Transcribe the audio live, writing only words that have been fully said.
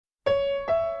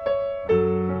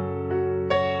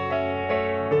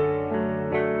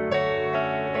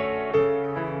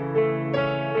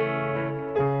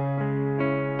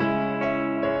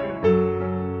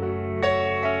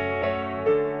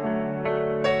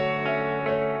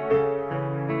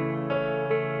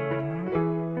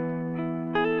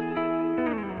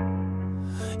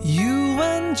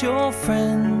and your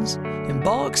friends in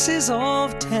boxes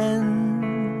of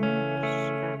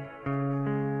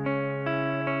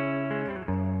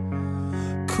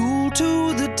 10. Cool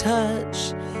to the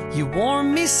touch, you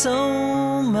warm me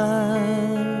so much.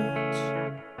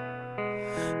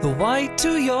 The white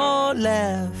to your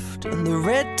left and the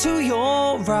red to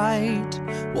your right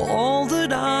were all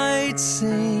that I'd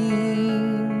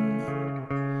seen,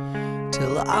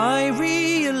 till I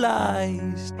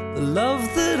realized the love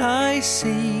that I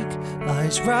seek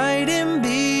lies right in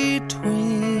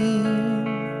between.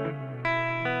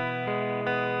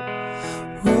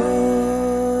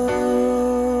 Rosé,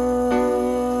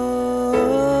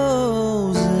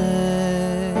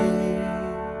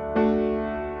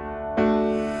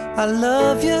 I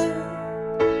love you,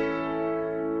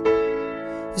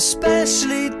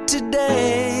 especially today.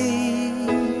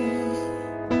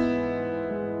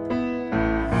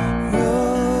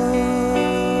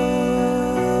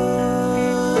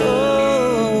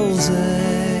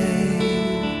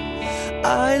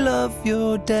 I love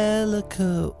your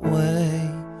delicate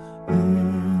way.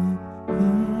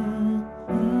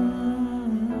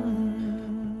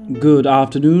 Good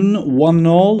afternoon, one and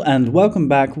all, and welcome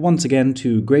back once again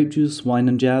to Grape Juice, Wine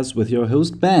and Jazz with your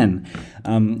host, Ben.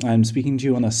 I'm speaking to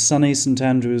you on a sunny St.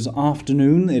 Andrew's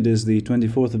afternoon. It is the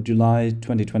 24th of July,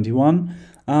 2021,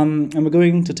 and we're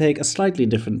going to take a slightly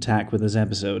different tack with this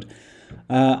episode.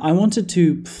 I wanted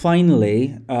to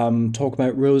finally talk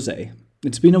about rosé.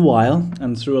 It's been a while,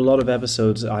 and through a lot of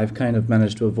episodes, I've kind of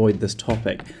managed to avoid this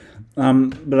topic.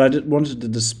 But I wanted to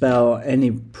dispel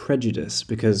any prejudice,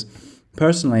 because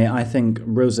personally, I think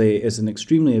rosé is an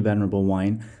extremely venerable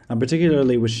wine, and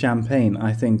particularly with champagne,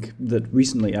 I think that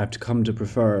recently I've come to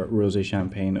prefer rosé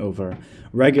champagne over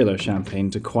regular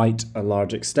champagne to quite a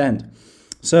large extent.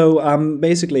 So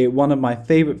basically, one of my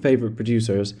favorite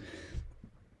producers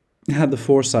had the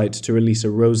foresight to release a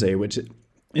rosé, which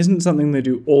isn't something they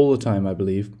do all the time, I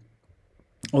believe.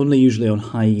 Only usually on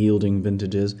high-yielding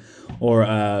vintages, or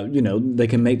they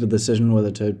can make the decision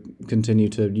whether to continue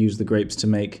to use the grapes to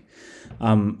make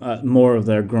more of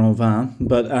their Grand Vin.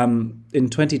 But in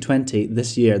 2020,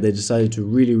 this year, they decided to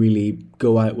really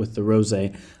go out with the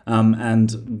rosé, and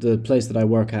the place that I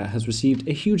work at has received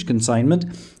a huge consignment,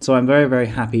 so I'm very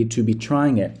happy to be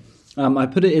trying it. I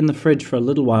put it in the fridge for a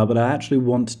little while, but I actually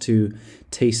want to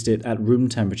taste it at room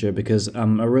temperature, because a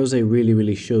rosé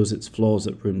really shows its flaws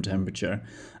at room temperature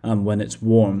when it's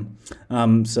warm.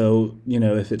 So,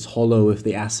 if it's hollow, if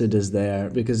the acid is there,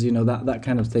 because, that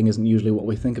kind of thing isn't usually what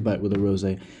we think about with a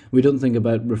rosé. We don't think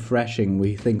about refreshing,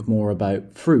 we think more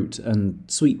about fruit and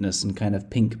sweetness and kind of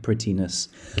pink prettiness.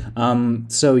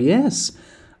 So, yes.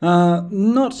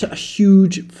 Not a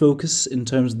huge focus in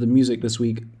terms of the music this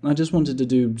week. I just wanted to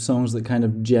do songs that kind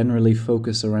of generally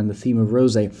focus around the theme of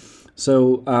rosé.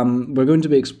 So we're going to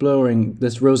be exploring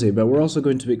this rosé, but we're also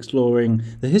going to be exploring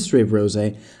the history of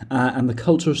rosé and the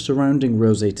culture surrounding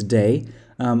rosé today,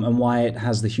 and why it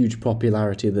has the huge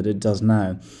popularity that it does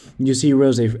now. You see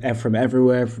rosé from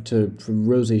everywhere, from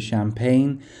rosé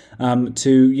champagne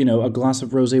to, a glass of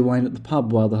rosé wine at the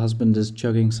pub while the husband is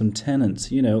chugging some Tennent's.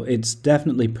 It's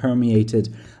definitely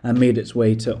permeated and made its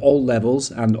way to all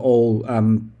levels and all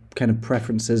kind of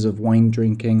preferences of wine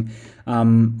drinking.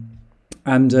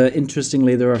 And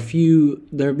interestingly, there have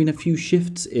been a few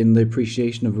shifts in the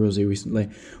appreciation of rosé recently,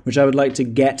 which I would like to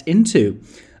get into.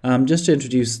 Just to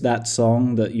introduce that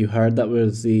song that you heard, that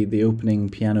was the opening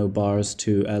piano bars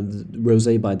to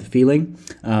Rosé by The Feeling.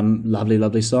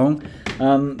 Lovely song.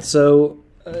 So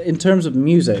in terms of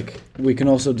music, we can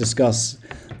also discuss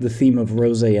the theme of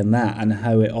rosé in that and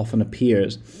how it often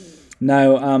appears.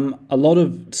 Now, a lot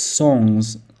of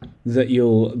songs that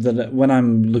when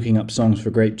I'm looking up songs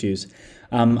for Grape Juice,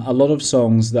 a lot of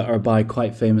songs that are by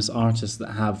quite famous artists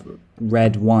that have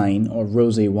red wine or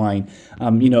rosé wine,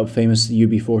 famous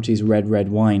UB40's Red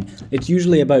Wine. It's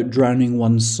usually about drowning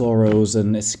one's sorrows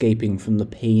and escaping from the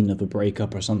pain of a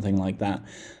breakup or something like that.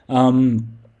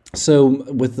 So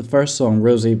with the first song,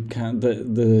 Rosé,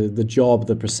 the job,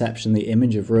 the perception, the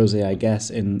image of rosé, I guess,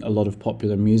 in a lot of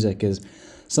popular music is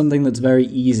something that's very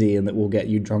easy and that will get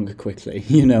you drunk quickly,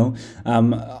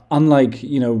 Unlike,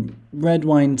 red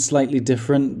wine, slightly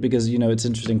different, because, it's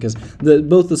interesting because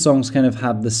both the songs kind of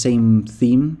have the same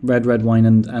theme, Red Wine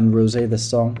and Rosé, this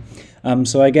song.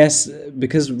 So I guess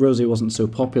because Rosé wasn't so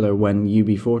popular when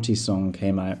UB40's song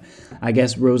came out, I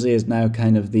guess Rosé is now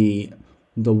kind of the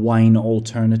wine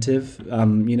alternative,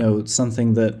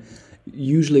 something that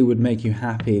usually would make you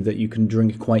happy, that you can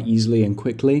drink quite easily and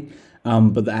quickly,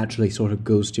 but that actually sort of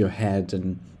goes to your head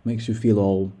and makes you feel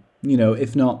all,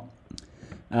 if not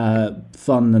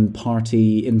fun and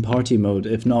party mode.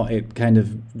 If not, it kind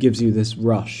of gives you this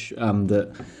rush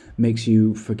that makes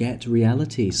you forget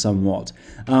reality somewhat.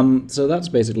 So that's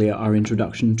basically our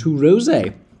introduction to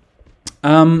rosé.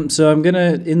 So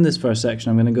in this first section,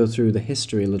 I'm gonna go through the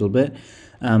history a little bit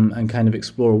and kind of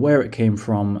explore where it came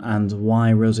from and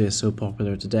why rosé is so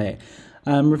popular today.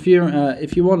 If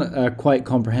you want a quite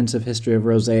comprehensive history of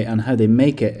rosé and how they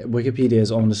make it, Wikipedia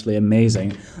is honestly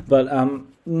amazing. But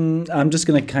I'm just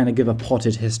going to kind of give a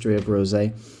potted history of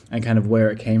rosé and kind of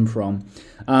where it came from.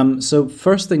 So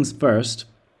first things first,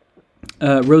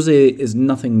 rosé is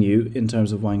nothing new in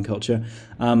terms of wine culture.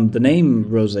 The name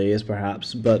rosé is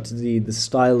perhaps, but the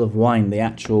style of wine, the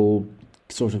actual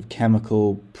sort of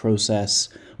chemical process,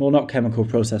 well, not chemical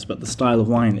process, but the style of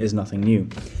wine is nothing new.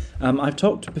 I've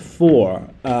talked before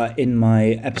in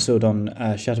my episode on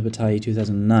Chateau Bataille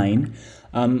 2009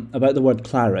 about the word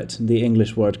claret, the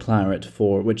English word claret,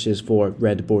 which is for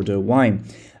red Bordeaux wine,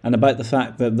 and about the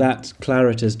fact that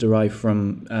claret is derived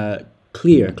from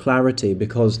clarity,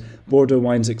 because Bordeaux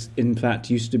wines in fact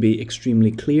used to be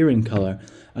extremely clear in colour,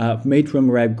 made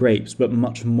from red grapes, but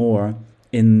much more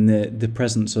in the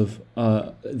presence of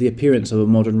the appearance of a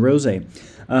modern rosé.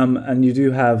 And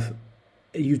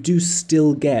you do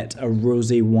still get a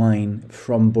rosé wine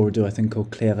from Bordeaux, I think,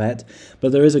 called Clairette.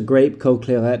 But there is a grape called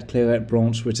Clairette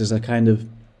Blanche, which is a kind of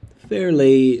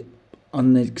fairly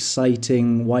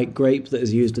unexciting white grape that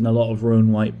is used in a lot of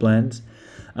Rhone white blends.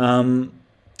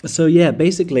 So yeah,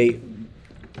 basically,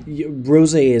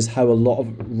 rosé is how a lot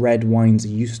of red wines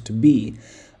used to be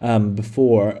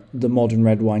before the modern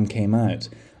red wine came out,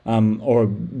 or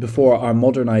before our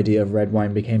modern idea of red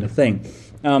wine became a thing.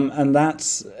 And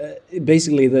that's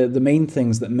basically the main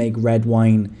things that make red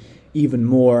wine even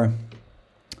more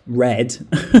red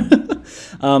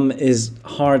is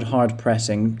hard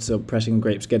pressing, so pressing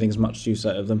grapes, getting as much juice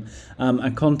out of them,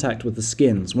 and contact with the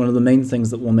skins. One of the main things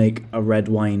that will make a red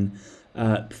wine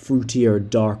fruitier,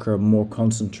 darker, more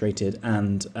concentrated,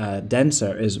 and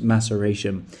denser is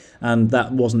maceration. And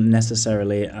that wasn't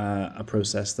necessarily a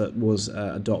process that was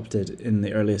adopted in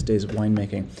the earliest days of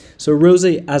winemaking. So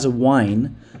rosé as a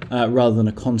wine, rather than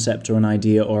a concept or an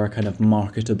idea or a kind of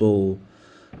marketable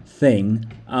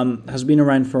thing, has been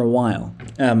around for a while.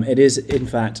 It is, in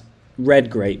fact, red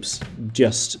grapes,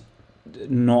 just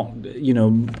not,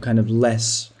 kind of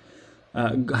less,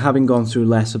 having gone through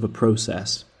less of a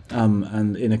process.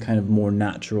 And in a kind of more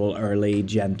natural, early,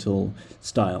 gentle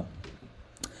style.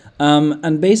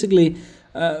 And basically,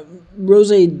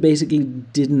 rosé basically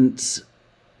didn't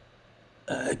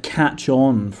catch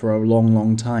on for a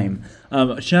long time.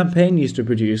 Champagne used to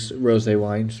produce rosé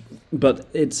wines, but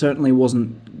it certainly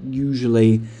wasn't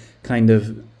usually kind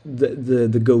of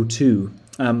the go-to.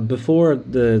 Before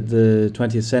the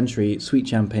 20th century, sweet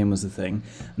champagne was the thing,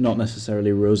 not necessarily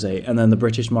rosé. And then the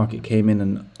British market came in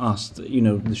and asked,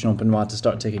 the Champenois to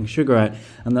start taking sugar out,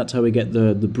 and that's how we get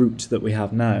the brut that we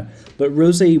have now. But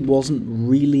rosé wasn't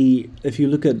really, if you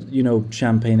look at,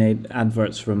 champagne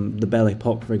adverts from the Belle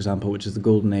Époque, for example, which is the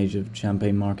golden age of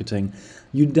champagne marketing,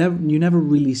 you never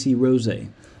really see rosé.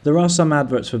 There are some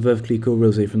adverts for Veuve Clicquot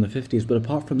rosé from the 50s, but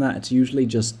apart from that, it's usually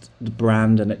just the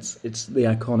brand, and it's the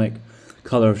iconic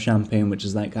colour of champagne, which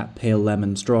is like that pale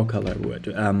lemon straw colour.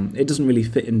 It doesn't really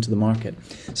fit into the market.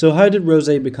 So how did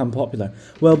rosé become popular?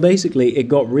 Well, basically, it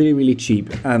got really, really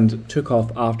cheap and took off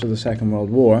after the Second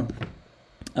World War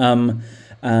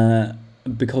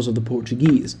because of the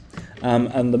Portuguese.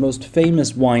 And the most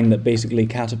famous wine that basically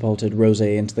catapulted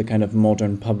rosé into the kind of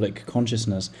modern public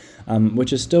consciousness,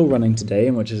 which is still running today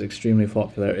and which is extremely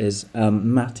popular, is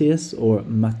Matthias, or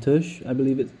Matouche, I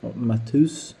believe it's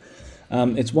Matouche.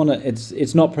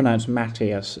 It's not pronounced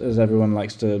Matthias, as everyone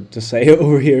likes to say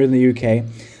over here in the UK,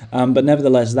 but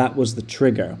nevertheless, that was the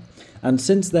trigger. And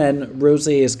since then,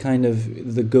 rosé is kind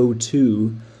of the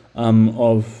go-to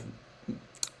of,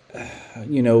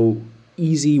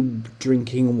 easy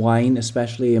drinking wine,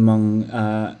 especially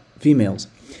among females.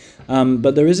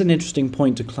 But there is an interesting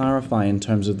point to clarify in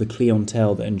terms of the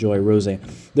clientele that enjoy rosé.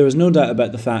 There is no doubt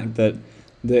about the fact that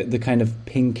the kind of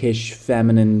pinkish,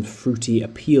 feminine, fruity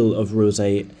appeal of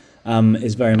rosé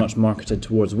is very much marketed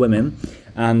towards women.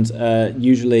 And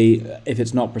usually, if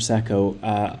it's not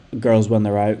Prosecco, girls, when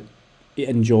they're out,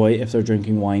 enjoy, if they're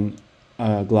drinking wine,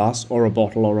 a glass or a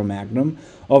bottle or a magnum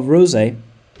of rosé.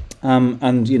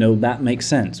 And, that makes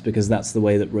sense because that's the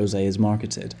way that rosé is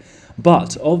marketed.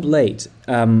 But of late,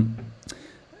 more and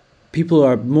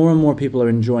more people are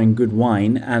enjoying good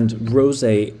wine, and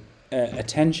rosé,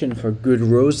 attention for good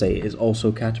rosé is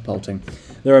also catapulting.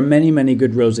 There are many, many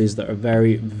good rosés that are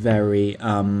very, very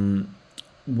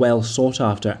well sought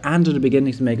after and are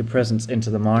beginning to make a presence into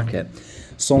the market.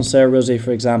 Sancerre Rosé,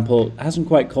 for example, hasn't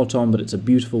quite caught on, but it's a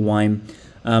beautiful wine.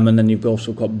 And then you've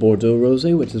also got Bordeaux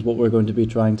Rosé, which is what we're going to be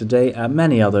trying today, and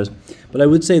many others. But I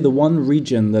would say the one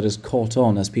region that has caught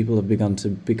on as people have begun to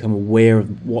become aware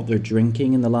of what they're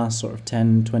drinking in the last sort of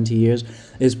 10, 20 years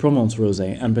is Provence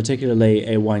Rosé, and particularly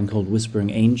a wine called Whispering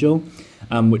Angel,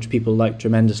 which people like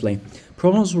tremendously.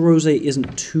 Provence Rosé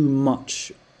isn't too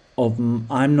much of...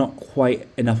 I'm not quite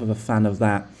enough of a fan of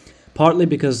that. Partly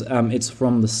because it's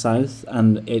from the south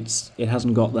and it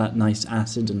hasn't got that nice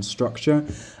acid and structure,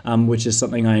 which is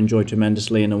something I enjoy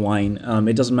tremendously in a wine.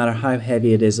 It doesn't matter how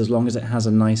heavy it is, as long as it has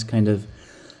a nice kind of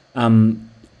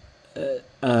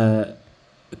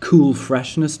cool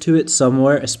freshness to it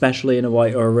somewhere, especially in a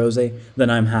white or a rosé, then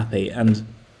I'm happy. And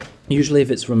usually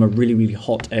if it's from a really, really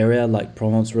hot area, like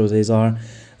Provence rosés are,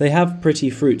 they have pretty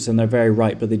fruits and they're very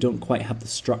ripe, but they don't quite have the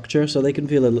structure, so they can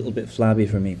feel a little bit flabby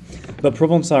for me. But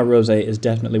Provençal Rosé is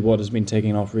definitely what has been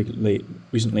taking off recently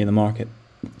in the market.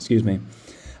 Excuse me.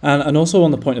 And also on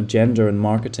the point of gender and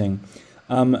marketing,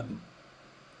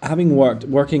 having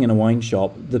working in a wine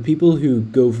shop, the people who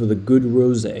go for the good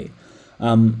rosé,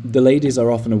 the ladies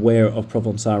are often aware of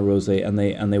Provençal Rosé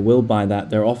and they will buy that.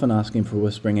 They're often asking for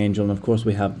Whispering Angel, and of course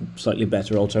we have slightly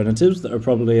better alternatives that are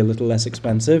probably a little less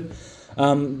expensive.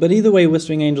 But either way,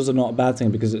 Whispering Angels are not a bad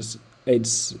thing, because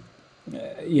it's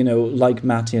like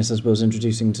Matthias, I suppose,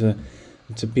 introducing to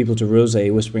people to rosé.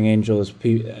 Whispering Angel has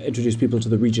introduced people to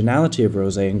the regionality of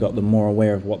rosé and got them more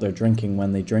aware of what they're drinking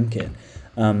when they drink it.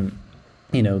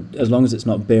 As long as it's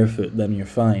not barefoot, then you're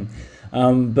fine.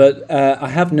 But I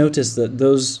have noticed that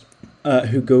those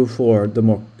who go for the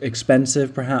more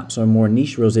expensive, perhaps, or more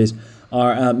niche rosés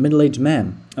are middle-aged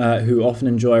men who often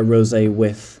enjoy rosé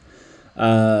with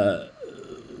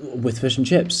fish and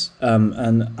chips,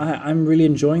 and I'm really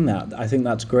enjoying that. I think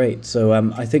that's great. So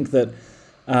I think that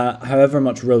however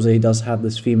much rosé does have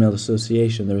this female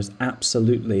association, there is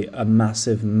absolutely a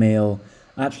massive male,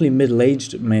 actually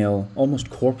middle-aged male, almost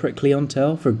corporate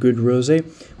clientele for good rosé,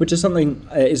 which is something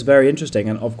is very interesting,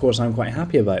 and of course I'm quite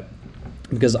happy about,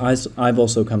 because I've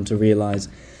also come to realise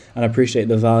and appreciate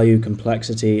the value,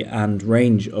 complexity, and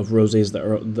range of rosés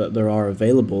that there are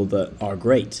available that are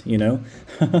great.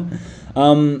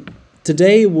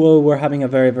 Today we're having a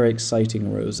very, very exciting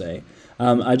rosé.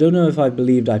 I don't know if I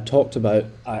believed I've talked about.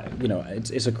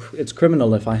 It's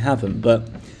criminal if I haven't. But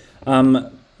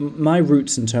my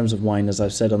roots in terms of wine, as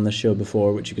I've said on this show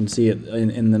before, which you can see in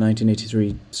the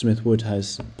 1983 Smith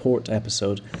Woodhouse port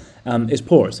episode, is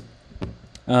port.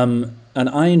 And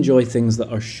I enjoy things that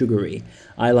are sugary.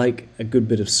 I like a good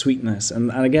bit of sweetness,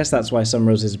 and I guess that's why some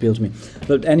roses appeal to me.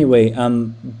 But anyway,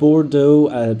 Port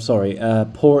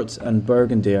and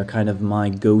Burgundy are kind of my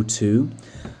go-to.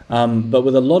 But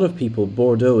with a lot of people,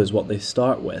 Bordeaux is what they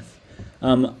start with.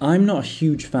 I'm not a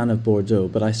huge fan of Bordeaux,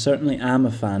 but I certainly am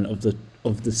a fan of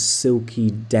the silky,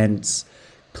 dense,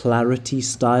 clarity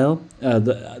style,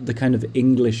 the kind of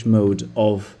English mode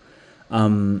of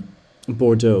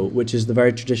Bordeaux, which is the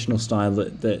very traditional style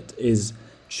that is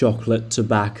chocolate,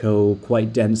 tobacco,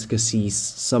 quite dense cassis,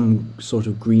 some sort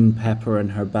of green pepper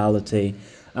and herbality,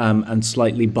 and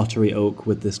slightly buttery oak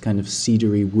with this kind of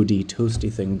cedary, woody,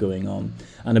 toasty thing going on,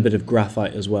 and a bit of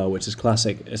graphite as well, which is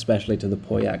classic, especially to the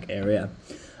Pauillac area.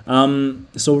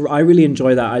 So I really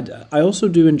enjoy that. I also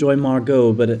do enjoy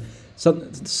Margaux, but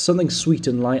something sweet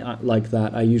and light like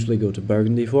that I usually go to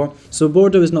Burgundy for. So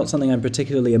Bordeaux is not something I'm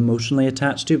particularly emotionally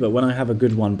attached to, but when I have a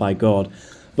good one, by God.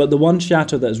 But the one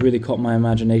chateau that has really caught my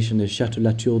imagination is Chateau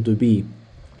La Tour de Bie,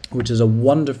 which is a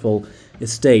wonderful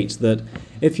estate that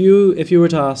if you were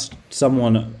to ask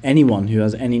anyone who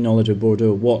has any knowledge of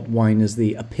Bordeaux, what wine is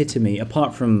the epitome,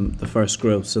 apart from the first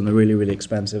growths and the really, really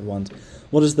expensive ones,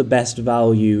 what is the best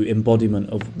value embodiment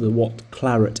of what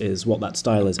claret is, what that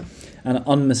style is? And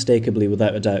unmistakably,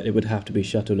 without a doubt, it would have to be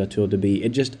Chateau La Tour de Bie.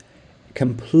 It just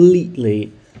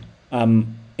completely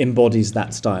embodies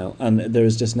that style, and there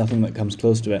is just nothing that comes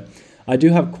close to it. I do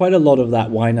have quite a lot of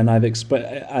that wine, and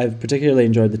I've particularly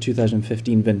enjoyed the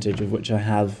 2015 vintage, of which I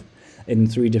have in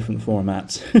 3 different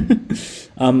formats.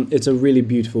 It's a really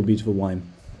beautiful, beautiful wine.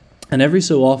 And every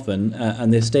so often,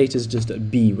 and the estate is just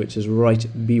at B, which is right,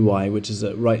 BY, which is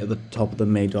right at the top of the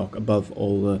Médoc, above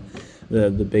all the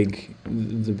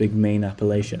big main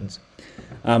appellations.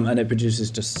 And it produces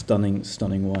just stunning,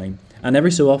 stunning wine. And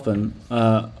every so often,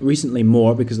 recently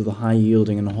more because of the high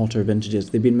yielding and hotter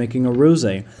vintages, they've been making a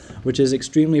rosé, which is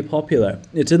extremely popular.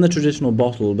 It's in the traditional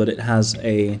bottle, but it has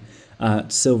a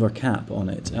silver cap on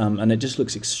it, and it just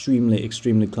looks extremely,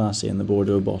 extremely classy in the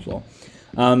Bordeaux bottle.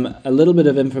 A little bit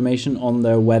of information on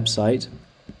their website.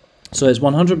 So it's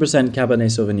 100% Cabernet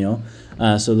Sauvignon.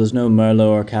 So there's no Merlot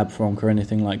or Cab Franc or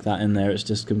anything like that in there. It's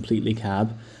just completely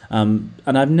Cab. And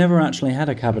I've never actually had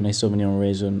a Cabernet Sauvignon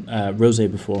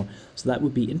rosé before, so that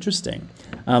would be interesting.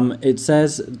 It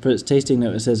says, for its tasting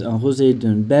note, it says un rosé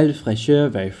d'une belle fraîcheur,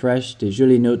 very fresh, des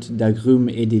jolies notes d'agrumes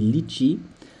et de litchi.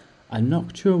 I'm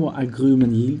not sure what agrumes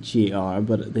and litchi are,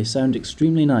 but they sound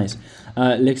extremely nice.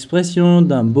 L'expression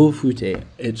d'un beau fruité.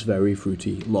 It's very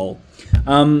fruity, lol.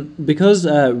 Because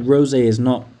rosé is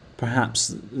not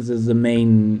perhaps the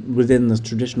main within the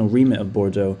traditional remit of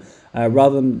Bordeaux,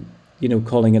 rather than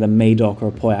calling it a Médoc or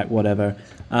a Pauillac, whatever,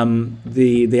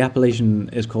 the appellation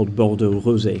is called Bordeaux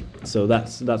Rosé. So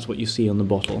that's what you see on the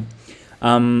bottle.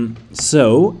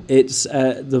 So it's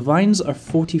the vines are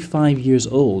 45 years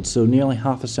old, so nearly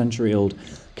half a century old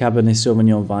Cabernet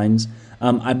Sauvignon vines.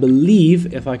 I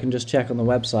believe, if I can just check on the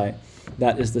website,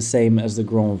 that is the same as the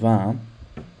Grand Vin.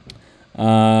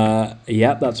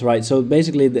 Yeah, that's right. So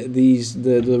basically, the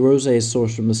rosé is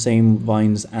sourced from the same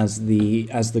vines as the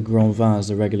Grand Vin, as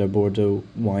the regular Bordeaux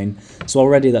wine. So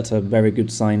already that's a very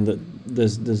good sign that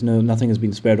there's nothing has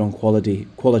been spared on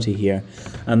quality here,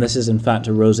 and this is in fact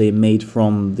a rosé made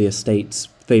from the estate's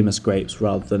famous grapes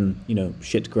rather than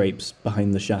shit grapes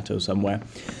behind the chateau somewhere.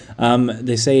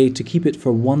 They say to keep it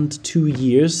for 1 to 2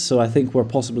 years, so I think we're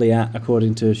possibly at,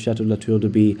 according to Chateau La Tour de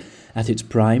Bie, at its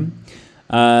prime.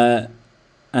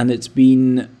 And it's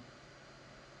been,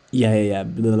 blah,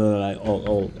 blah, blah,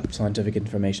 all scientific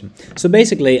information. So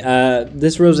basically,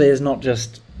 this rosé is not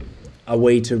just a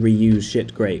way to reuse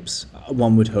shit grapes,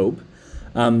 one would hope,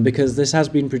 because this has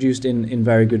been produced in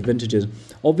very good vintages.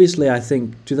 Obviously, I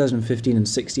think 2015 and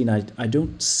 16, I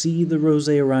don't see the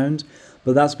rosé around,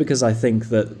 but that's because I think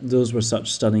that those were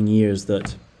such stunning years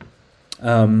that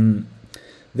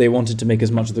they wanted to make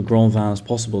as much of the Grand Vin as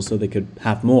possible so they could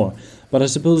have more. But I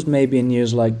suppose maybe in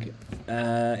years like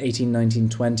 18, 19,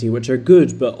 20, which are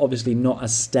good, but obviously not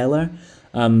as stellar,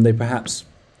 they perhaps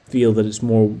feel that it's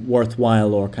more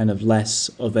worthwhile or kind of less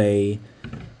of a...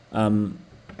 or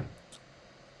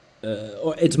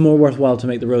it's more worthwhile to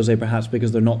make the rosé perhaps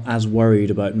because they're not as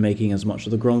worried about making as much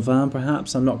of the Grand Vin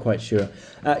perhaps. I'm not quite sure.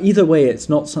 Either way, it's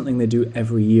not something they do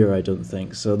every year, I don't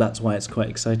think, so that's why it's quite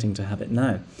exciting to have it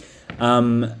now.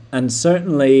 And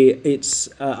certainly it's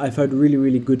I've heard really,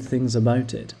 really good things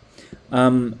about it.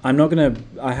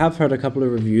 I have heard a couple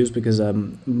of reviews because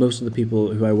most of the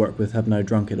people who I work with have now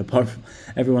drunk it.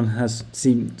 Everyone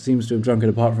seems to have drunk it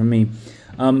apart from me.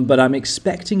 But I'm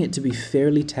expecting it to be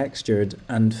fairly textured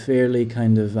and fairly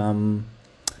kind of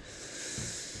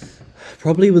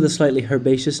probably with a slightly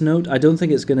herbaceous note. I don't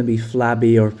think it's going to be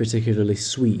flabby or particularly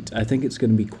sweet. I think it's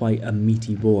going to be quite a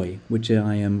meaty boy, which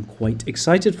I am quite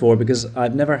excited for because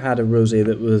I've never had a rosé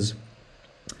that was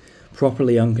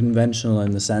properly unconventional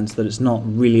in the sense that it's not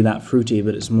really that fruity,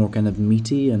 but it's more kind of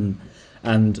meaty and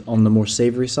on the more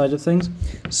savoury side of things.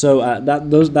 So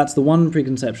that's the one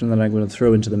preconception that I'm going to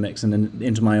throw into the mix and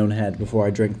into my own head before I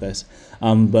drink this.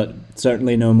 But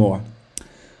certainly no more.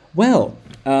 Well,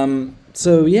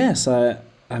 so yes,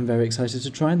 I'm very excited to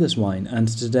try this wine and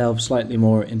to delve slightly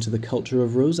more into the culture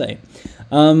of rosé.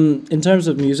 In terms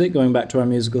of music, going back to our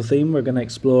musical theme, we're going to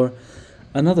explore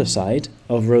another side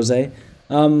of rosé.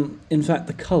 In fact,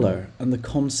 the colour and the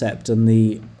concept and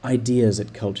the ideas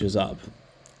it cultures up.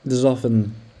 There's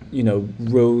often,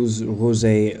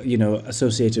 rosé,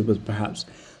 associated with perhaps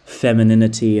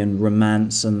femininity and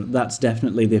romance, and that's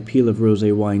definitely the appeal of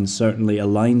rosé wine certainly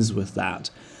aligns with that.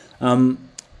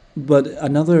 But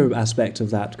another aspect of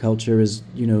that culture is,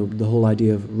 the whole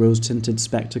idea of rose-tinted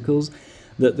spectacles,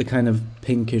 that the kind of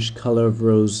pinkish colour of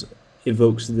rose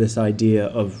evokes this idea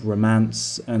of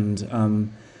romance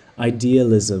and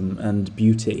idealism and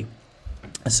beauty.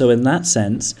 So in that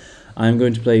sense, I'm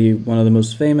going to play you one of the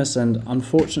most famous and,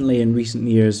 unfortunately, in recent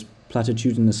years,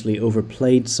 platitudinously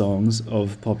overplayed songs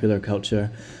of popular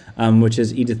culture, which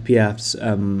is Edith Piaf's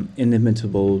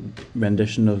inimitable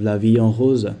rendition of La Vie en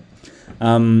Rose.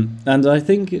 And I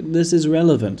think this is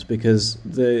relevant because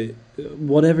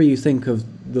whatever you think of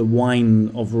the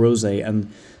wine of rosé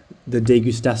and the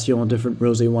degustation of different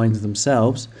rosé wines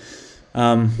themselves,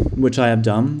 which I have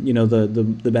done.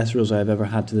 The best rosé I've ever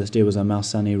had to this day was a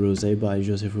Marsanne rosé by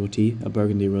Joseph Roti, a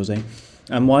Burgundy rosé.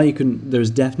 And there's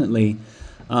definitely,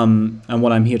 and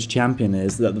what I'm here to champion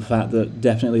is that the fact that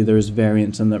definitely there is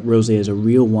variance and that rosé is a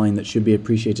real wine that should be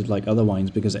appreciated like other wines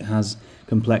because it has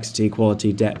complexity,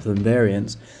 quality, depth, and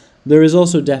variance. There is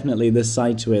also definitely this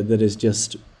side to it that is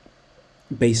just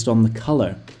based on the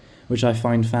colour, which I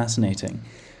find fascinating.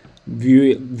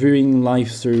 Viewing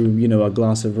life through, a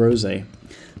glass of rosé.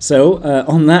 So,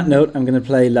 on that note, I'm going to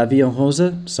play La Vie en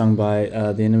Rose, sung by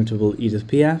the inimitable Edith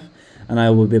Piaf. and I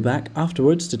will be back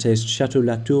afterwards to taste Chateau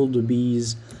Latour de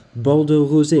Bie's Bordeaux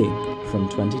Rosé from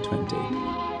 2020.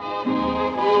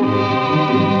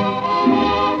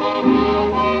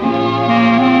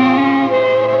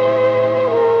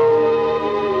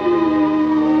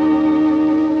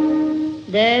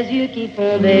 Des yeux qui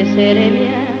font baisser les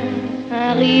miens,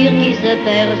 un rire qui se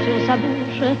perd sur sa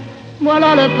bouche,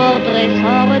 voilà le portrait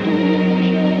sans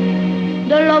retouche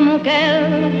de l'homme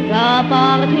auquel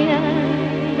j'appartiens.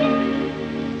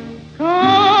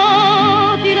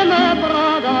 Quand il me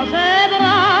prend dans ses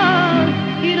bras,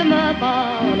 qu'il me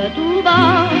parle tout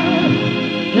bas,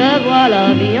 je vois la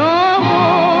vie en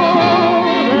rose.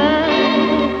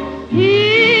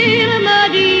 Il me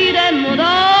dit des mots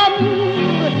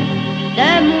d'amour,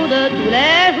 des mots de tous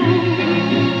les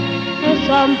jours,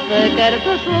 ça me fait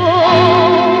quelque chose.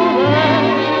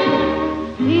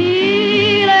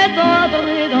 Il est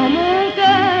entré dans mon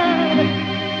cœur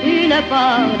une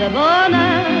part de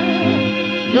bonheur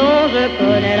dont je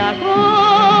connais la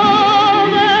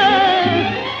cause.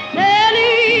 C'est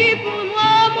lui pour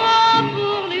moi, moi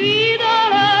pour lui dans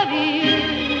la vie.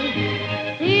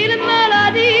 Il me l'a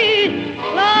dit,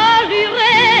 l'a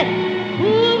juré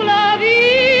pour la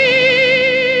vie.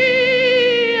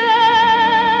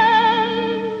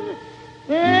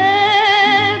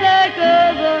 Et dès que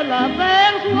je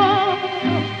l'aperçois,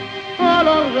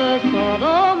 alors je sens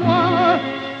dans moi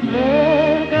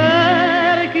mon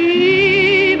cœur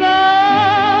qui bat.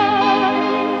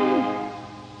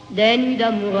 Des nuits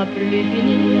d'amour à plus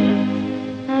finir,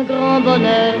 un grand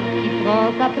bonheur qui prend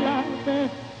sa place,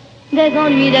 des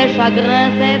ennuis, des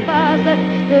chagrins s'effacent,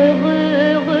 heureux,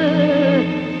 heureux,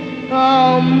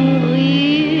 en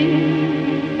mourir.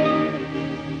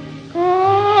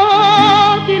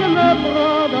 Quand il me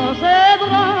prend dans ses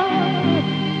bras,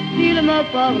 il me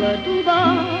parle tout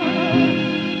bas,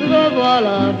 je vois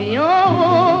la vie en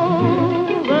rose.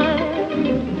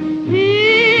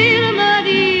 Il me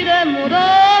dit des mots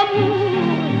d'amour,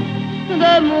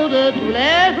 des mots de tous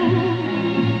les jours,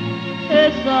 et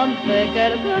ça me fait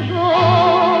quelque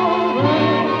chose.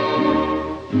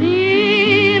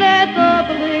 Il est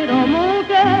entré dans mon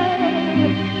cœur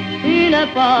une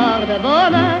part de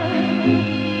bonheur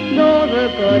dont je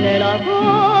connais la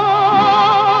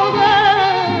cause.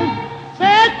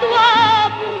 C'est toi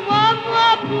pour moi,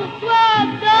 moi pour toi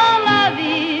dans la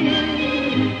vie.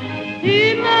 Tu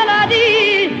me l'as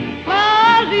dit,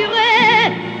 m'as juré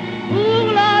pour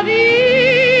la vie.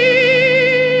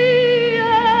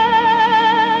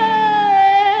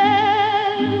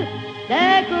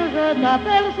 Dès que je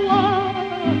t'aperçois,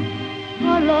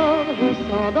 alors je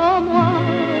sens dans moi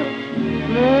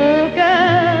mon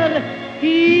cœur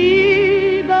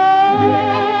qui bat.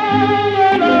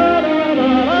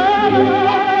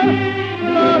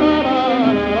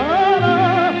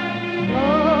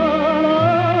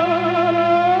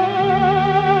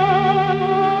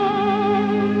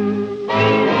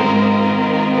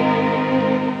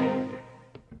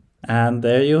 And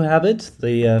there you have it,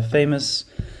 the famous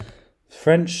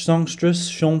French songstress,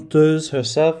 chanteuse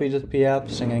herself, Edith Piaf,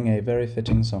 singing a very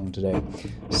fitting song today.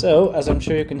 So, as I'm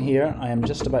sure you can hear, I am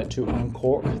just about to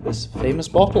uncork this famous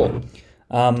bottle.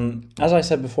 As I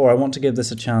said before, I want to give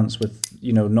this a chance with,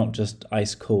 not just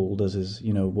ice cold, as is,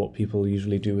 what people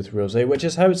usually do with rosé, which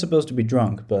is how it's supposed to be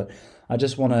drunk, but I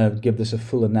just want to give this a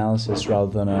full analysis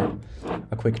rather than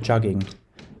a quick chugging.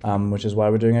 Which is why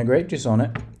we're doing a grape juice on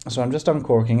it. So I'm just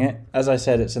uncorking it. As I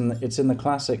said, it's in the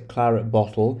classic claret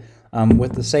bottle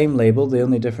with the same label. The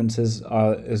only difference is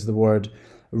the word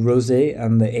rosé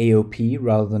and the AOP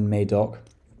rather than Médoc.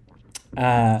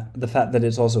 The fact that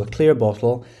it's also a clear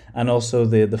bottle, and also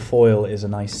the foil is a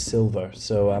nice silver.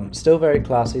 So still very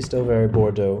classy, still very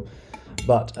Bordeaux,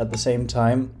 but at the same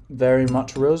time very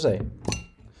much rosé.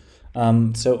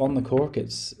 So on the cork,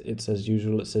 it's as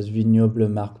usual. It says Vignoble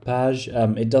Marque-Page.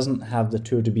 It doesn't have the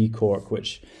Tour de Bie cork,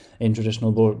 which in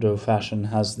traditional Bordeaux fashion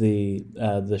has the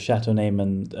chateau name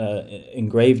and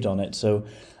engraved on it. So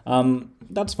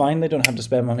that's fine. They don't have to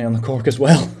spend money on the cork as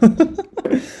well.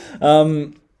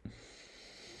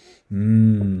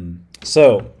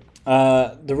 So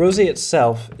the rosé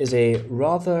itself is a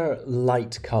rather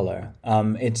light color.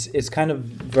 It's kind of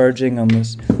verging on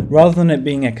this, rather than it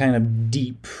being a kind of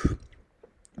deep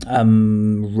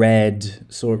red,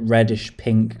 sort of reddish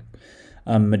pink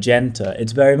magenta.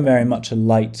 It's very, very much a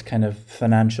light kind of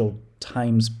Financial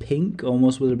Times pink,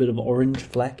 almost with a bit of orange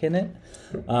fleck in it.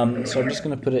 So I'm just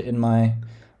going to put it in my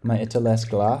Italesque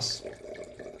glass,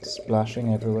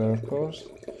 splashing everywhere, of course.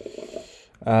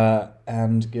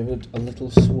 And give it a little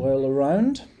swirl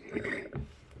around.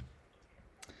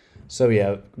 So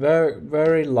yeah, very,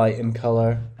 very light in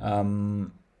color.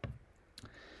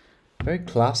 Very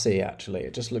classy, actually.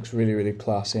 It just looks really, really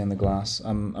classy in the glass.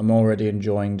 I'm already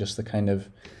enjoying just the kind of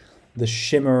the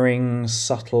shimmering,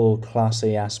 subtle,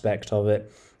 classy aspect of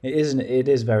it. It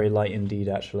is very light indeed,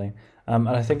 actually. And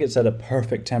I think it's at a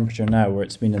perfect temperature now, where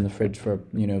it's been in the fridge for,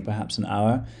 perhaps an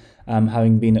hour,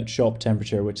 having been at shop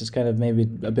temperature, which is kind of maybe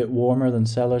a bit warmer than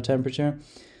cellar temperature.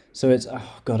 So it's,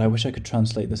 oh God, I wish I could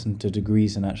translate this into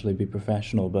degrees and actually be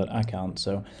professional, but I can't.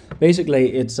 So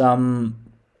basically, it's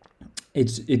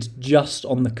just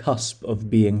on the cusp of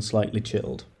being slightly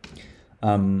chilled,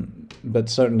 but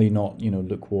certainly not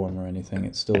lukewarm or anything.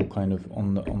 It's still kind of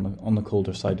on the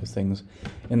colder side of things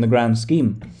in the grand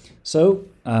scheme. So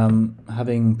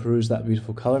having perused that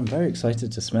beautiful color, I'm very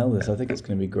excited to smell this. I think it's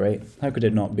going to be great. How could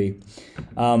it not be?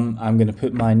 I'm going to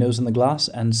put my nose in the glass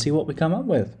and see what we come up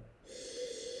with.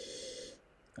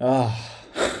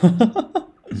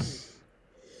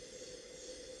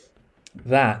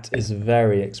 That is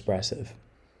very expressive.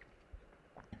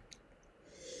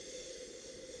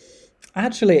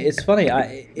 Actually, it's funny.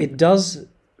 It does,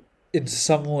 in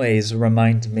some ways,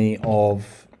 remind me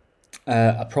of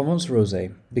a Provence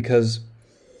rosé, because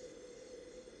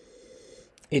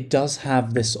it does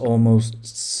have this almost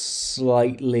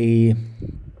slightly,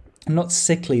 not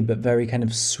sickly, but very kind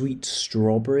of sweet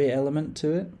strawberry element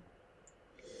to it.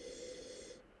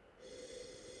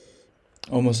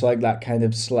 Almost like that kind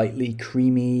of slightly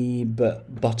creamy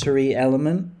but buttery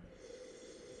element,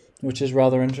 which is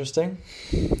rather interesting.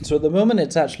 So at the moment,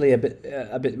 it's actually a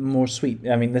bit more sweet.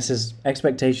 I mean, this is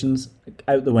expectations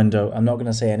out the window. I'm not going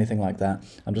to say anything like that.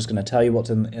 I'm just going to tell you what's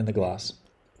in the glass.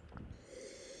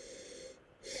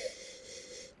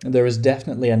 There is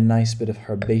definitely a nice bit of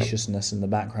herbaceousness in the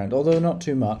background, although not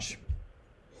too much.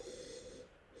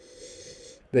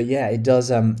 But yeah, it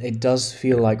does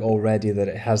feel like already that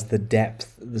it has the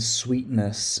depth, the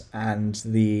sweetness, and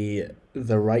the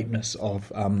ripeness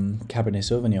of Cabernet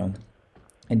Sauvignon.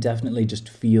 It definitely just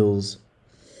feels,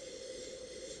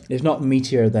 if not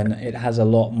meatier, then it has a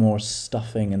lot more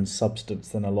stuffing and substance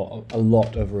than a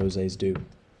lot of rosés do.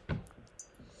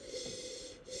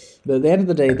 But at the end of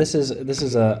the day, this is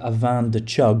a vin de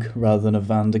chug rather than a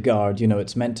vin de garde.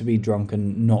 It's meant to be drunk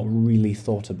and not really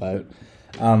thought about.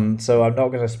 So I'm not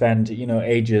going to spend,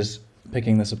 ages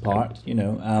picking this apart.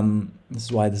 This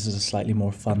is why this is a slightly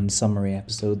more fun summary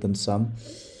episode than some.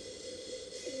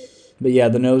 But yeah,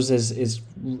 the nose is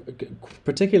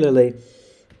particularly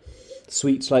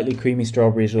sweet, slightly creamy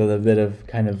strawberries with a bit of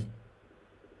kind of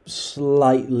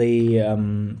slightly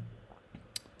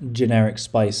generic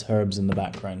spice herbs in the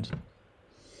background.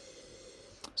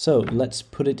 So let's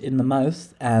put it in the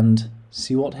mouth and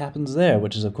see what happens there,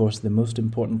 which is, of course, the most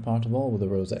important part of all with a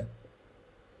rosé.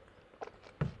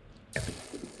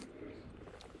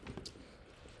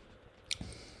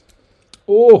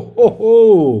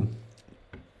 Oh,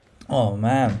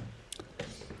 man.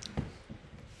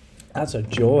 That's a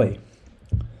joy.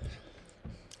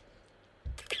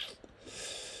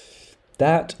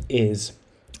 That is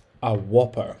a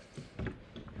whopper.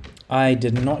 I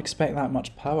did not expect that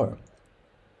much power.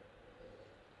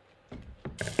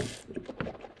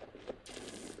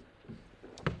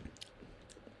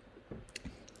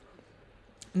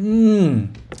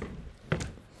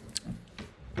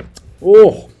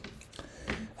 Oh,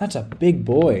 that's a big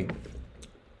boy.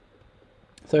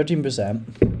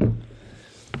 13%.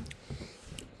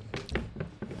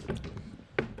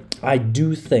 I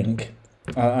do think,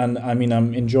 and I mean,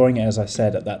 I'm enjoying it, as I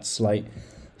said, at that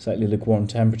slightly lukewarm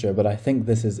temperature, but I think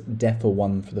this is defo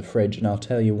one for the fridge, and I'll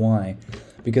tell you why.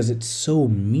 Because it's so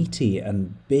meaty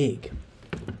and big.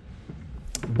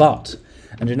 But,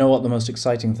 and you know what the most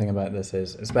exciting thing about this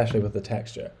is, especially with the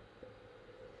texture?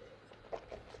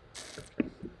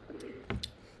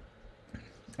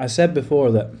 I said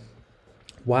before that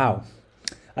what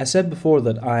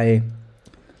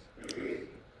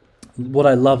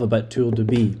I love about Tour de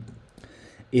Bie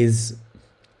is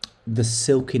the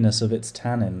silkiness of its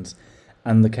tannins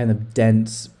and the kind of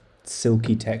dense,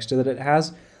 silky texture that it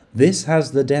has. This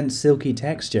has the dense, silky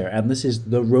texture, and this is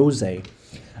the rosé.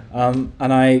 And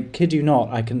I kid you not,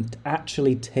 I can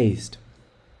actually taste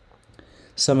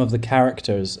some of the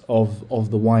characters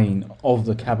of the wine, of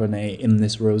the Cabernet in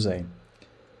this rosé.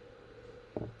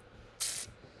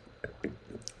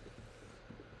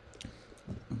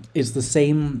 It's the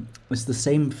same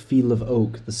feel of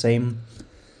oak, the same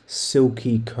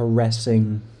silky,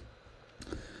 caressing,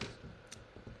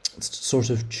 sort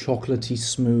of chocolatey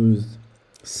smooth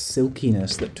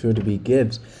silkiness that Tour de Bie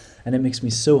gives, and it makes me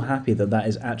so happy that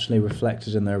is actually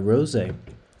reflected in their rosé,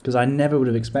 because I never would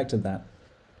have expected that.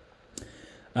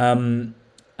 And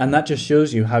that just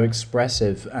shows you how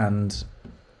expressive and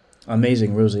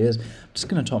amazing rosé is. I'm just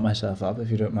going to top myself up,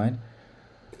 if you don't mind.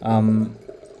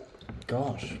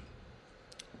 Gosh.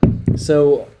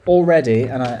 So already,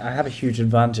 and I have a huge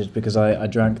advantage because I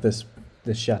drank this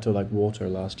chateau like water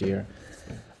last year.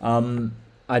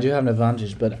 I do have an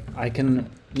advantage, but I can,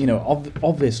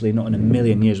 obviously not in a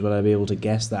million years would I be able to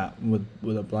guess that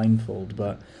with a blindfold,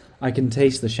 but I can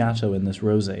taste the chateau in this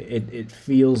rosé. It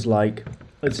feels like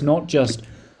it's not just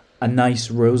a nice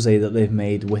rosé that they've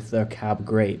made with their cab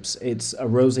grapes. It's a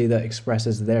rosé that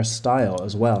expresses their style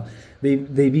as well.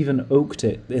 They've even oaked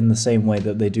it in the same way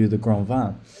that they do the Grand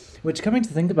Vin, which, coming to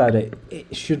think about it,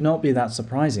 it should not be that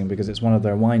surprising because it's one of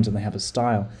their wines and they have a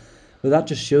style. But that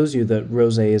just shows you that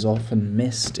rosé is often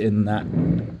missed in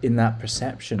that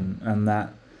perception and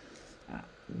that,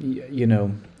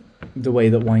 the way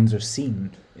that wines are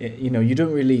seen. You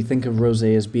don't really think of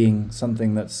rosé as being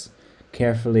something that's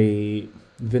carefully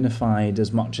vinified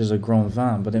as much as a Grand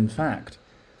Vin, but in fact,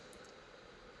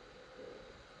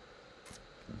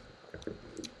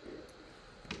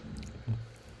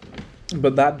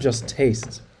 that just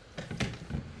tastes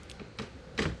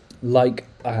like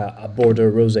a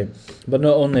Bordeaux rosé, but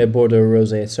not only a Bordeaux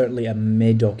rosé, it's certainly a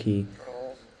Médoc-y,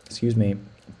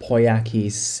 Pauillac-y,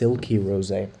 silky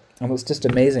rosé, and it's just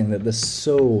amazing that this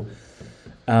so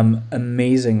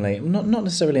amazingly, not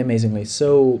necessarily amazingly,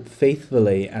 so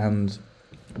faithfully and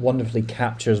wonderfully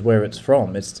captures where it's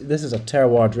from. This is a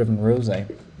terroir-driven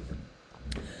rosé.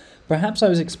 Perhaps I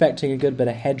was expecting a good bit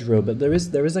of hedgerow, but there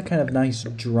is a kind of nice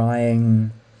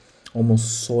drying,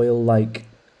 almost soil-like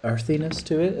earthiness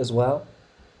to it as well.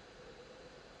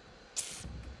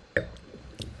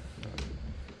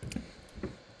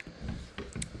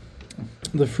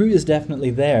 The fruit is definitely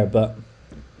there, but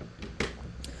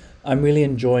I'm really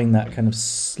enjoying that kind of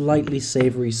slightly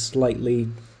savoury, slightly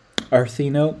earthy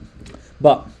note.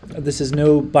 But this is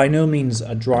by no means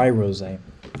a dry rosé.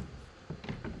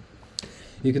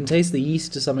 You can taste the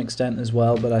yeast to some extent as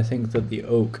well, but I think that the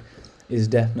oak is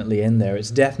definitely in there. It's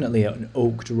definitely an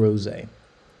oaked rosé.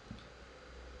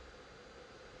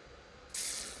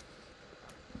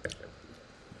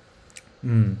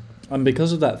 And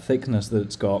because of that thickness that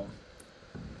it's got,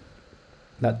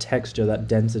 that texture, that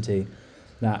density,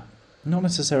 that not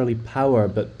necessarily power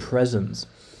but presence,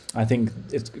 I think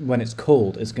when it's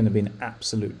cold, it's going to be an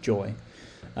absolute joy.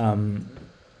 An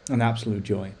absolute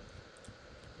joy.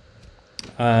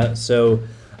 So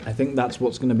I think that's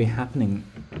what's going to be happening.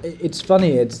 It's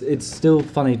funny, it's still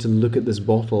funny to look at this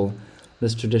bottle,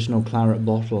 this traditional claret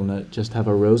bottle, and just have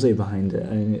a rosé behind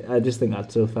it. I just think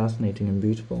that's so fascinating and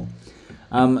beautiful.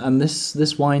 And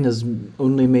this wine has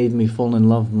only made me fall in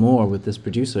love more with this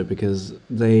producer because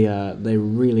they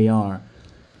really are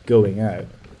going out.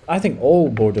 I think all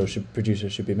Bordeaux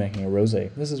producers should be making a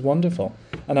rosé. This is wonderful,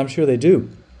 and I'm sure they do,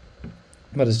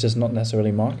 but it's just not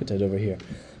necessarily marketed over here.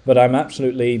 But I'm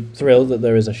absolutely thrilled that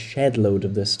there is a shed load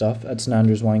of this stuff at St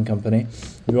Andrews Wine Company.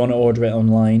 If you want to order it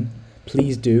online,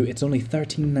 please do. It's only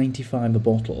 $13.95 a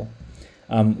bottle,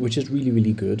 which is really,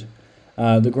 really good.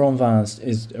 The Grand Vin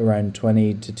is around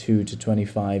 £22 to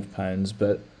 £25,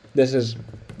 but this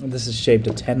is shaved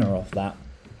a tenner off that,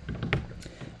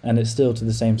 and it's still to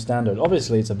the same standard.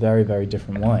 Obviously, it's a very, very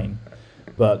different wine,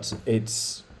 but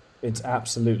it's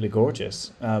absolutely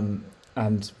gorgeous,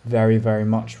 and very, very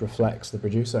much reflects the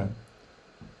producer.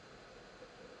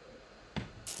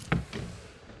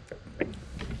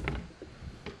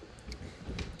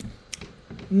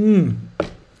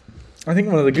 I think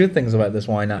one of the good things about this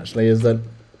wine actually is that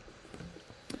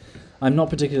I'm not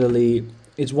particularly...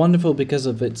 It's wonderful because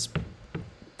of its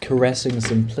caressing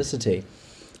simplicity.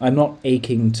 I'm not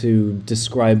aching to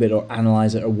describe it or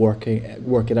analyze it or work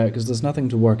it out because there's nothing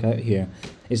to work out here.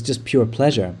 It's just pure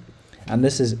pleasure. And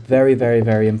this is very, very,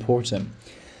 very important.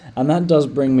 And that does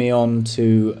bring me on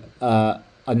to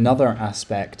another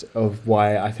aspect of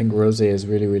why I think rosé is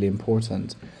really, really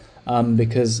important.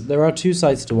 Because there are two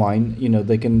sides to wine.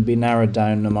 They can be narrowed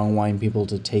down among wine people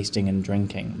to tasting and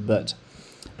drinking. But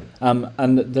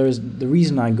and there's the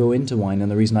reason I go into wine and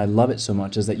the reason I love it so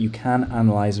much is that you can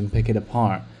analyze and pick it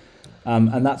apart.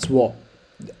 And that's what,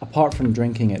 apart from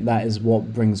drinking it, that is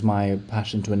what brings my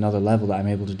passion to another level, that I'm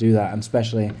able to do that, and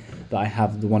especially that I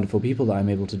have the wonderful people that I'm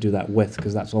able to do that with,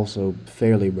 because that's also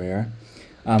fairly rare.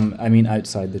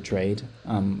 Outside the trade,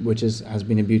 which has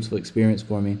been a beautiful experience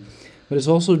for me. But it's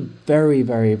also very,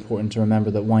 very important to remember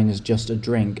that wine is just a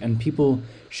drink, and people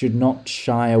should not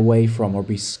shy away from or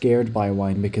be scared by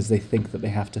wine because they think that they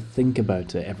have to think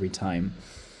about it every time.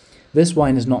 This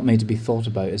wine is not made to be thought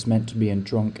about, it's meant to be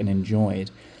drunk and enjoyed.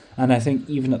 And I think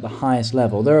even at the highest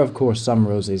level, there are of course some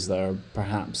rosés that are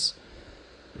perhaps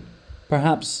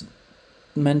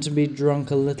meant to be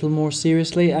drunk a little more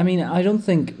seriously. I mean, I don't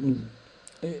think,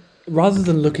 rather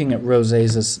than looking at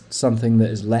rosés as something that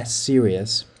is less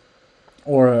serious,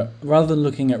 or rather than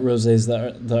looking at rosés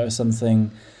that are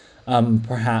something,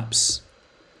 perhaps,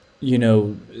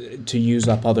 to use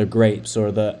up other grapes,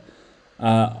 or that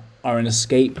are an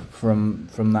escape from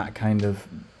that kind of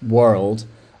world.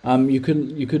 You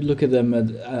could look at them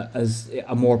as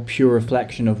a more pure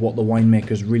reflection of what the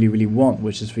winemakers really, really want,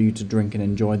 which is for you to drink and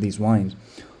enjoy these wines.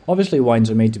 Obviously, wines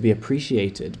are made to be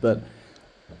appreciated, but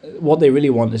what they really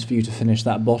want is for you to finish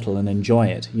that bottle and enjoy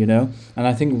it, And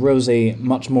I think rosé,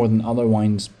 much more than other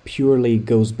wines, purely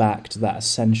goes back to that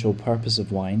essential purpose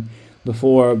of wine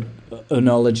before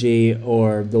oenology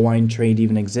or the wine trade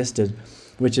even existed,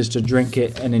 which is to drink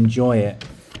it and enjoy it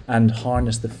and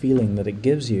harness the feeling that it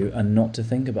gives you and not to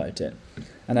think about it.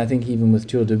 And I think even with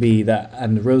Tour de Vie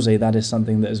and rosé, that is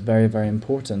something that is very, very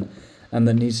important and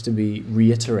that needs to be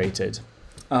reiterated.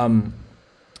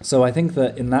 So I think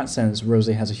that in that sense,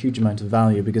 rosé has a huge amount of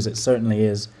value because it certainly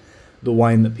is the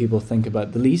wine that people think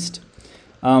about the least.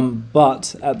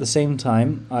 But at the same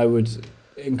time, I would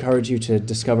encourage you to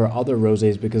discover other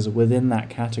rosés, because within that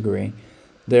category,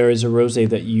 there is a rosé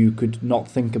that you could not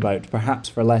think about, perhaps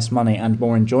for less money and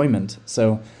more enjoyment.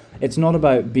 So it's not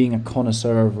about being a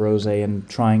connoisseur of rosé and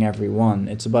trying every one.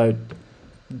 It's about,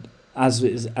 as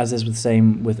is the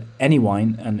same with any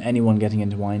wine and anyone getting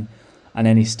into wine and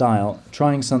any style,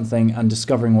 trying something and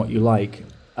discovering what you like,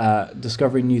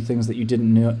 discovering new things that you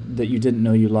didn't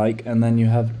know you like, and then you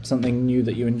have something new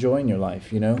that you enjoy in your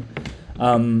life,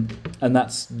 and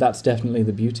that's definitely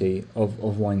the beauty of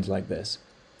wines like this.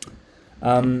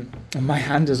 And my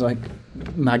hand is like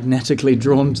magnetically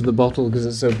drawn to the bottle because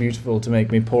it's so beautiful to make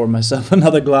me pour myself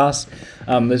another glass.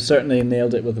 They've certainly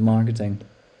nailed it with the marketing.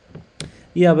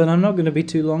 Yeah, but I'm not going to be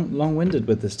too long-winded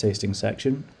with this tasting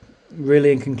section.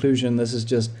 Really, in conclusion, this is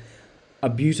just a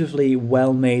beautifully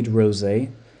well-made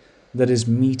rosé that is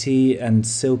meaty and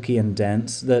silky and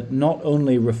dense, that not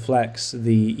only reflects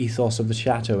the ethos of the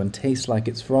chateau and tastes like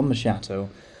it's from the chateau,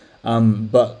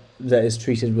 but that is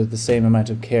treated with the same amount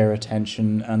of care,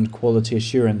 attention, and quality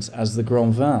assurance as the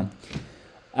Grand Vin.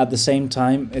 At the same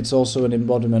time, it's also an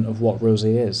embodiment of what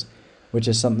rosé is, which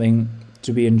is something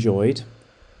to be enjoyed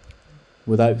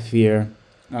without fear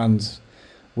and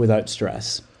without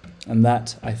stress. And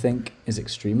that, I think, is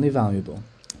extremely valuable.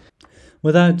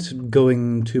 Without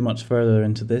going too much further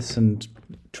into this and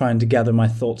trying to gather my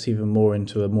thoughts even more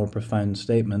into a more profound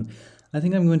statement, I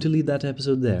think I'm going to leave that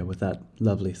episode there with that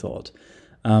lovely thought.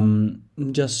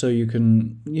 Just so you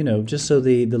can, just so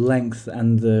the length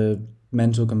and the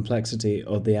mental complexity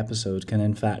of the episode can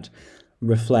in fact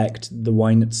reflect the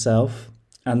wine itself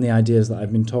and the ideas that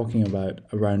I've been talking about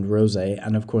around rosé,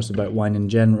 and of course about wine in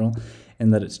general, in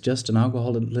that it's just an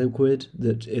alcoholic liquid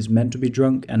that is meant to be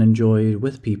drunk and enjoyed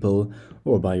with people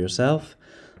or by yourself,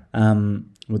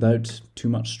 without too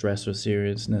much stress or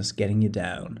seriousness getting you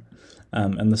down.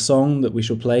 And the song that we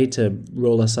shall play to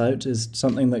roll us out is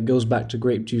something that goes back to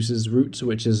Grape Juice's roots,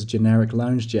 which is generic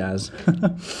lounge jazz.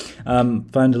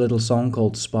 Found a little song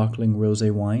called Sparkling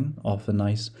Rosé Wine off a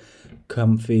nice,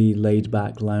 comfy,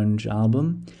 laid-back lounge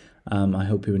album. I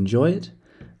hope you enjoy it.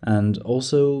 And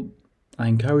also, I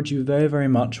encourage you very, very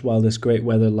much, while this great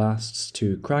weather lasts,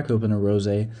 to crack open a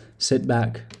rosé, sit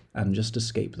back, and just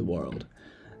escape the world.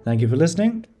 Thank you for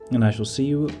listening, and I shall see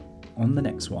you on the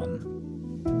next one.